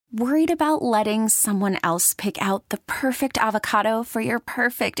Worried about letting someone else pick out the perfect avocado for your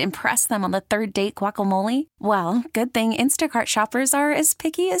perfect impress them on the third date guacamole? Well, good thing Instacart shoppers are as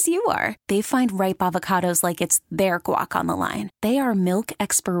picky as you are. They find ripe avocados like it's their guac on the line. They are milk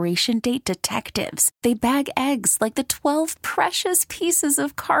expiration date detectives. They bag eggs like the 12 precious pieces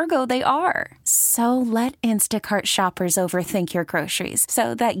of cargo they are. So let Instacart shoppers overthink your groceries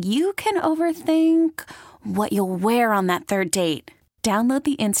so that you can overthink what you'll wear on that third date. Download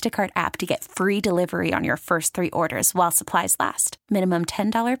the Instacart app to get free delivery on your first 3 orders while supplies last. Minimum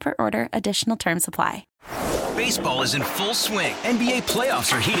 $10 per order. Additional terms apply. Baseball is in full swing. NBA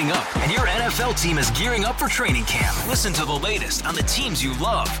playoffs are heating up, and your NFL team is gearing up for training camp. Listen to the latest on the teams you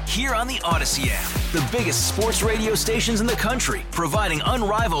love here on the Odyssey app. The biggest sports radio stations in the country, providing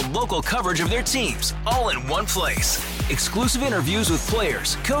unrivaled local coverage of their teams, all in one place. Exclusive interviews with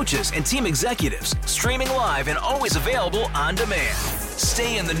players, coaches, and team executives, streaming live and always available on demand.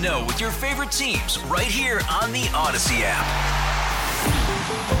 Stay in the know with your favorite teams right here on the Odyssey app.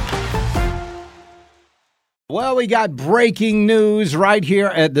 Well, we got breaking news right here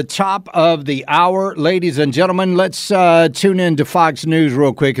at the top of the hour. Ladies and gentlemen, let's tune in to Fox News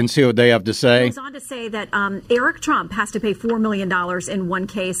real quick and see what they have to say. He goes on to say that Eric Trump has to pay $4 million in one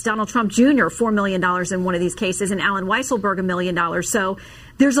case, Donald Trump Jr. $4 million in one of these cases, and Alan Weisselberg $1 million. So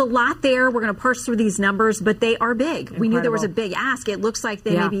there's a lot there. We're going to parse through these numbers, but they are big. Incredible. We knew there was a big ask. It looks like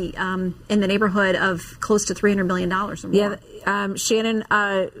they may be in the neighborhood of close to $300 million or more. Yeah. Shannon,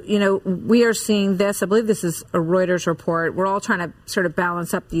 we are seeing this. I believe this is a Reuters report. We're all trying to sort of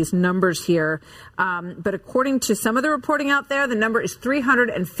balance up these numbers here. But according to some of the reporting out there, the number is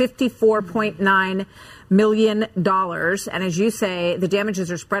 $354.9 million. And as you say, the damages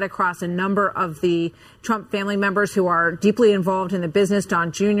are spread across a number of the Trump family members who are deeply involved in the business.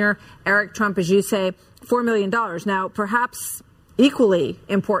 Don Jr., Eric Trump, as you say, $4 million. Now, perhaps equally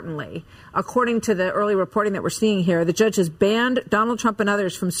importantly, according to the early reporting that we're seeing here, the judge has banned Donald Trump and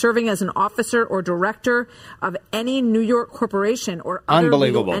others from serving as an officer or director of any New York corporation or other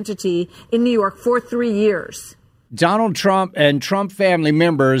legal entity in New York for 3 years. Donald Trump and Trump family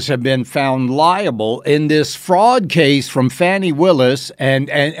members have been found liable in this fraud case from Fannie Willis and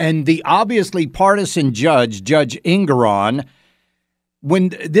the obviously partisan Judge Engeron. When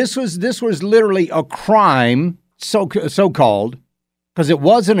this was literally a crime, so-called, because it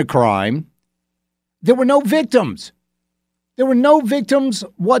wasn't a crime. There were no victims. There were no victims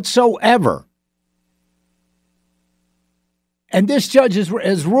whatsoever. And this judge has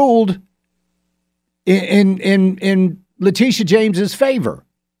ruled in Letitia James's favor.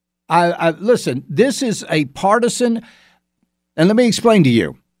 Listen, this is a partisan, and let me explain to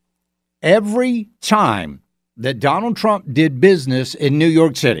you. Every time that Donald Trump did business in New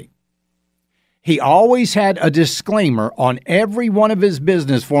York City, he always had a disclaimer on every one of his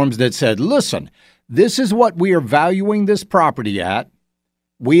business forms that said, listen, this is what we are valuing this property at.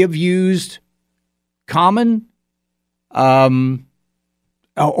 We have used common or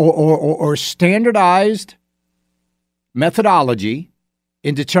standardized methodology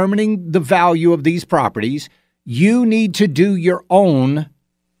in determining the value of these properties. You need to do your own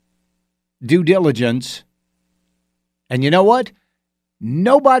due diligence. And you know what?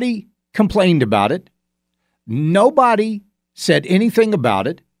 Nobody complained about it. Nobody said anything about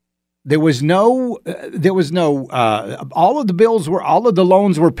it. There was no, all of the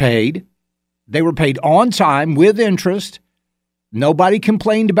loans were paid. They were paid on time with interest. Nobody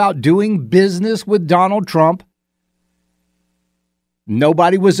complained about doing business with Donald Trump.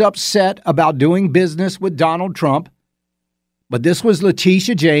 Nobody was upset about doing business with Donald Trump. But this was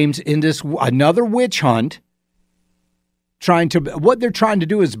Letitia James in this another witch hunt. What they're trying to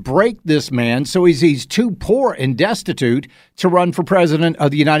do is break this man so he's too poor and destitute to run for president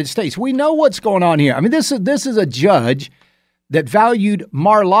of the United States. We know what's going on here. I mean, this is a judge that valued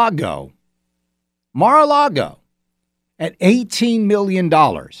Mar-a-Lago at $18 million.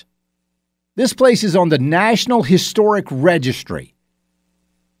 This place is on the National Historic Registry.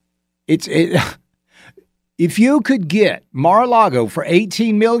 If you could get Mar-a-Lago for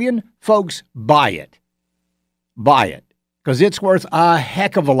 $18 million, folks, buy it. Buy it. Because it's worth a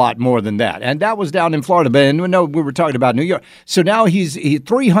heck of a lot more than that. And that was down in Florida. But no, we were talking about New York. So now he's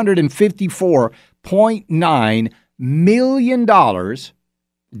 $354.9 million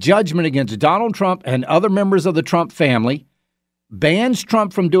judgment against Donald Trump and other members of the Trump family, bans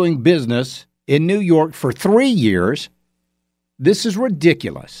Trump from doing business in New York for 3 years. This is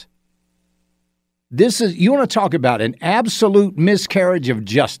ridiculous. You want to talk about an absolute miscarriage of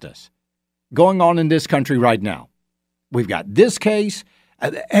justice going on in this country right now. We've got this case,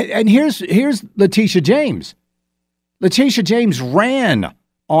 and here's Letitia James. Letitia James ran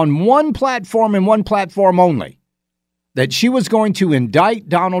on one platform and one platform only, that she was going to indict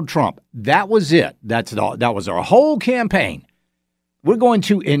Donald Trump. That was it. That was our whole campaign. We're going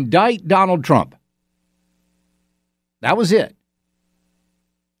to indict Donald Trump. That was it.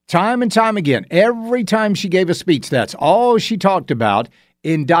 Time and time again, every time she gave a speech, that's all she talked about,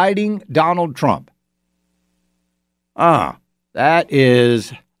 indicting Donald Trump. That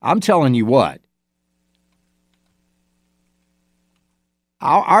is, I'm telling you what,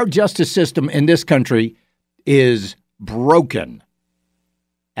 our justice system in this country is broken,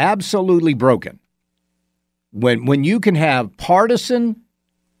 absolutely broken. When you can have partisan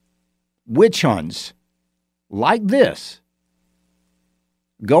witch hunts like this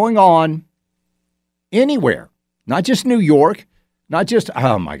going on anywhere, not just New York, not just,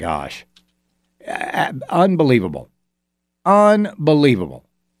 oh my gosh, unbelievable. Unbelievable.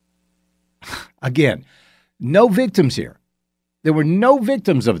 Again, no victims here. There were no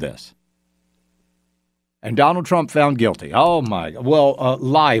victims of this. And Donald Trump found guilty. Oh my, well,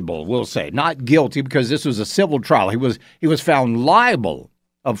 liable, we'll say. Not guilty because this was a civil trial. He was found liable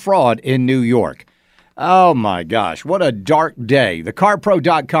of fraud in New York. Oh my gosh, what a dark day. The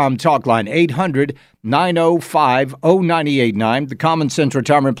CarPro.com talk line, 800-905-0989. The Common Sense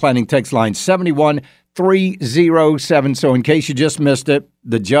Retirement Planning text line, 71307. So in case you just missed it,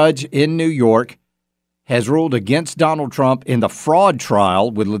 the judge in New York has ruled against Donald Trump in the fraud trial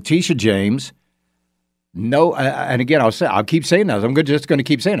with Letitia James. No, and again, I'll keep saying that. I'm just going to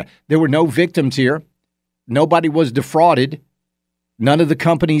keep saying it. There were no victims here. Nobody was defrauded. None of the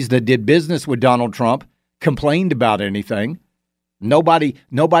companies that did business with Donald Trump complained about anything. Nobody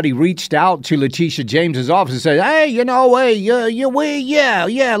reached out to Letitia James's office and said, "Hey,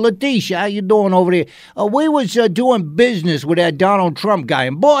 Letitia, how you doing over there? We was doing business with that Donald Trump guy,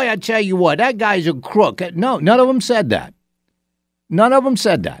 and boy, I tell you what, that guy's a crook." No, none of them said that. None of them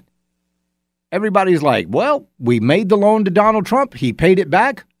said that. Everybody's like, well, we made the loan to Donald Trump. He paid it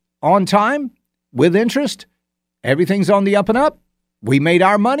back on time with interest. Everything's on the up and up. We made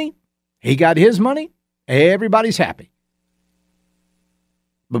our money. He got his money. Everybody's happy.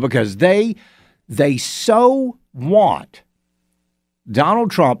 But because they so want Donald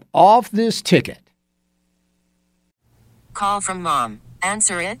Trump off this ticket. Call from mom.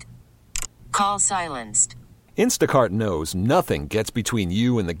 Answer it. Call silenced. Instacart knows nothing gets between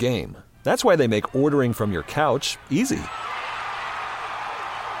you and the game. That's why they make ordering from your couch easy.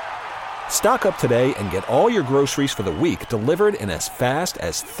 Stock up today and get all your groceries for the week delivered in as fast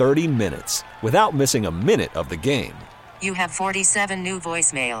as 30 minutes without missing a minute of the game. You have 47 new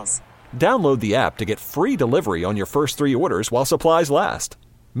voicemails. Download the app to get free delivery on your first 3 orders while supplies last.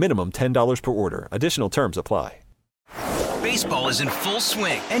 Minimum $10 per order. Additional terms apply. Baseball is in full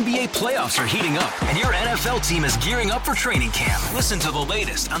swing. NBA playoffs are heating up, and your NFL team is gearing up for training camp. Listen to the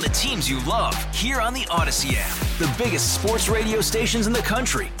latest on the teams you love here on the Odyssey app. The biggest sports radio stations in the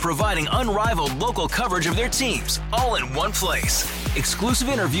country, providing unrivaled local coverage of their teams, all in one place. Exclusive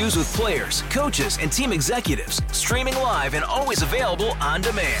interviews with players, coaches, and team executives, streaming live and always available on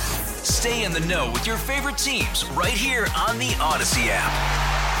demand. Stay in the know with your favorite teams right here on the Odyssey app.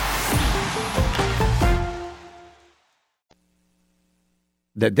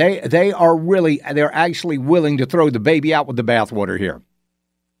 That they're actually willing to throw the baby out with the bathwater here.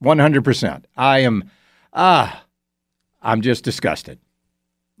 100%. I'm just disgusted.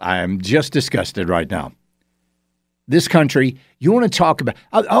 I am just disgusted right now. This country, you want to talk about,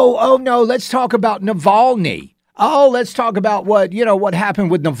 no, let's talk about Navalny. Oh, let's talk about what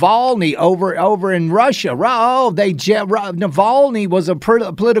happened with Navalny over in Russia. Navalny was a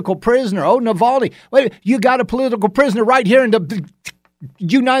political prisoner. Oh, Navalny. Wait, you got a political prisoner right here in the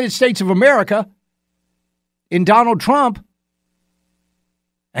United States of America, in Donald Trump.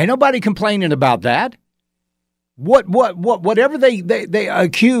 Ain't nobody complaining about that. Whatever they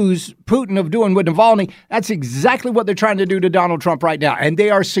accuse Putin of doing with Navalny, that's exactly what they're trying to do to Donald Trump right now. And they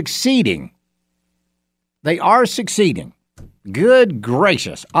are succeeding. They are succeeding. Good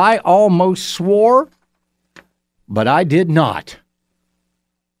gracious. I almost swore, but I did not.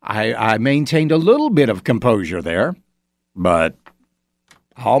 I maintained a little bit of composure there, but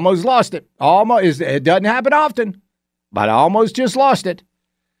I almost lost it. It doesn't happen often, but I almost just lost it.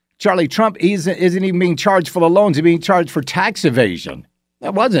 Charlie, Trump isn't even being charged for the loans. He's being charged for tax evasion.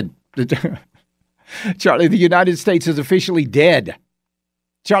 That wasn't. Charlie, the United States is officially dead.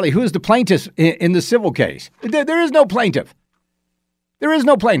 Charlie, who is the plaintiff in the civil case? There is no plaintiff. There is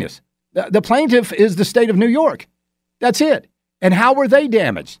no plaintiff. The plaintiff is the state of New York. That's it. And how were they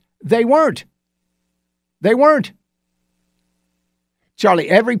damaged? They weren't. Charlie,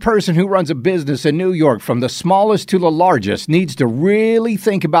 every person who runs a business in New York, from the smallest to the largest, needs to really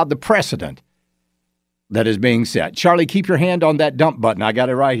think about the precedent that is being set. Charlie, keep your hand on that dump button. I got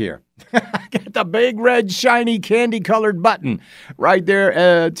it right here. I got the big red, shiny, candy-colored button right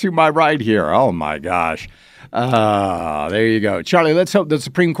there to my right here. Oh, my gosh. There you go. Charlie, let's hope the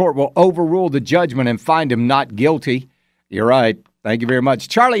Supreme Court will overrule the judgment and find him not guilty. You're right. Thank you very much.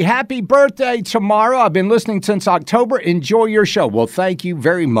 Charlie, happy birthday tomorrow. I've been listening since October. Enjoy your show. Well, thank you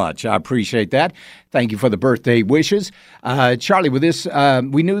very much. I appreciate that. Thank you for the birthday wishes. Charlie, with this,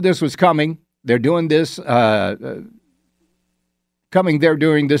 we knew this was coming. They're doing this, there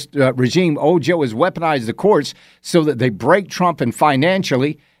during this regime. Old Joe has weaponized the courts so that they break Trump and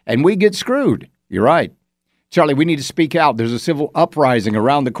financially, and we get screwed. You're right. Charlie, we need to speak out. There's a civil uprising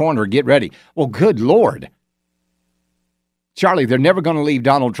around the corner. Get ready. Well, good Lord. Charlie, they're never going to leave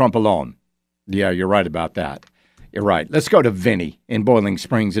Donald Trump alone. Yeah, you're right about that. You're right. Let's go to Vinny in Boiling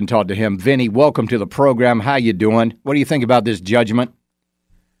Springs and talk to him. Vinny, welcome to the program. How you doing? What do you think about this judgment?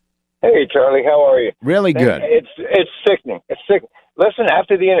 Hey, Charlie, how are you? Really good. It's sickening. It's sickening. Listen,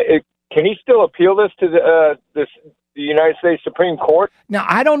 after the end, can he still appeal this to the United States Supreme Court? Now,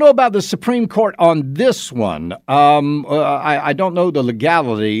 I don't know about the Supreme Court on this one. I don't know the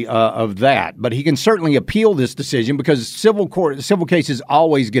legality of that, but he can certainly appeal this decision because civil cases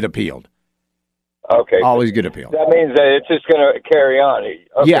always get appealed. Okay. Always get appealed. That means that it's just going to carry on.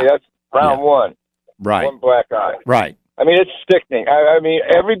 Okay, yeah. That's round one. Right. One black eye. Right. I mean, it's sickening. I mean,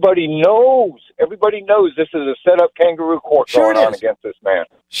 everybody knows this is a set-up kangaroo court going on against this man.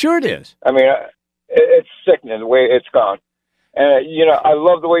 Sure it is. I mean, it's sickening the way it's gone. And, I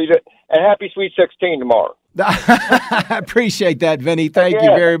love the way you did it. And happy Sweet 16 tomorrow. I appreciate that, Vinny. Thank you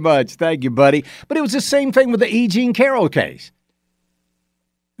very much. Thank you, buddy. But it was the same thing with the E. Jean Carroll case.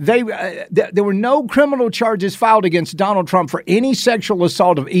 There were no criminal charges filed against Donald Trump for any sexual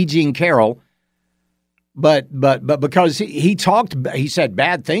assault of E. Jean Carroll. But because he said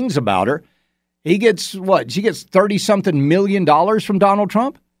bad things about her, he gets what? She gets $30-something million from Donald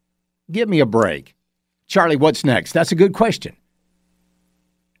Trump? Give me a break. Charlie, what's next? That's a good question.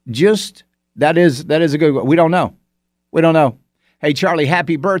 That is a good one. We don't know. Hey, Charlie,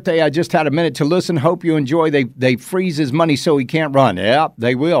 happy birthday. I just had a minute to listen. Hope you enjoy. They freeze his money so he can't run. Yeah,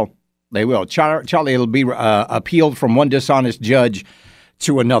 they will. Charlie, it'll be appealed from one dishonest judge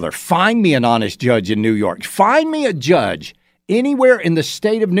to another. Find me an honest judge in New York. Find me a judge anywhere in the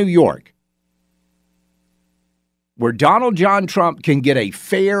state of New York where Donald John Trump can get a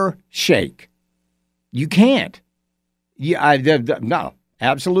fair shake. You can't. No,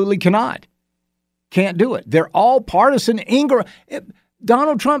 absolutely cannot. Can't do it. They're all partisan.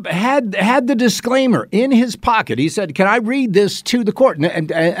 Donald Trump had the disclaimer in his pocket. He said, "Can I read this to the court?"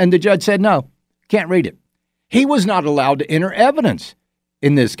 And the judge said, "No, can't read it." He was not allowed to enter evidence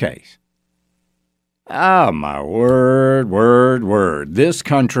in this case. Oh, my word. This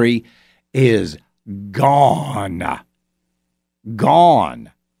country is gone.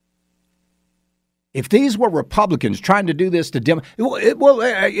 Gone. If these were Republicans trying to do this to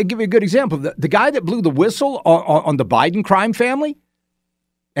I'll give you a good example. The guy that blew the whistle on the Biden crime family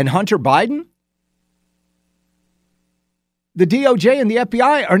and Hunter Biden, the DOJ and the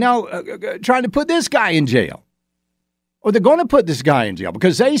FBI are now trying to put this guy in jail. Or they're going to put this guy in jail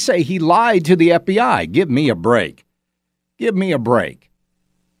because they say he lied to the FBI. Give me a break. Give me a break.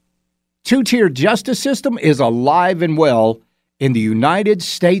 Two-tier justice system is alive and well in the United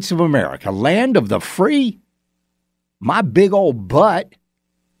States of America, land of the free. My big old butt.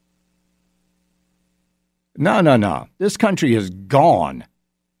 No. This country is gone.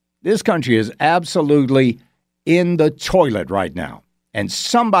 This country is absolutely in the toilet right now. And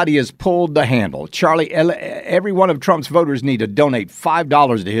somebody has pulled the handle. Charlie, every one of Trump's voters need to donate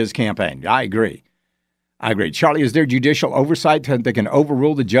 $5 to his campaign. I agree. Charlie, is there judicial oversight that can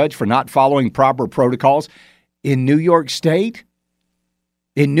overrule the judge for not following proper protocols in New York State?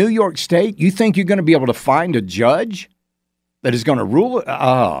 In New York State, you think you're going to be able to find a judge that is going to rule it?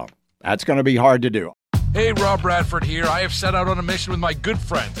 Oh, that's going to be hard to do. Hey, Rob Bradford here. I have set out on a mission with my good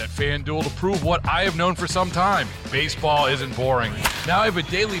friends at FanDuel to prove what I have known for some time. Baseball isn't boring. Now I have a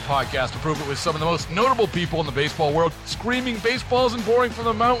daily podcast to prove it with some of the most notable people in the baseball world, screaming baseball isn't boring from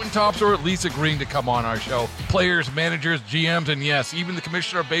the mountaintops, or at least agreeing to come on our show. Players, managers, GMs, and yes, even the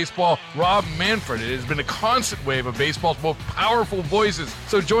commissioner of baseball, Rob Manfred. It has been a constant wave of baseball's most powerful voices.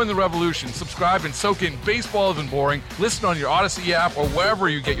 So join the revolution. Subscribe and soak in Baseball Isn't Boring. Listen on your Odyssey app or wherever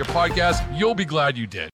you get your podcasts. You'll be glad you did.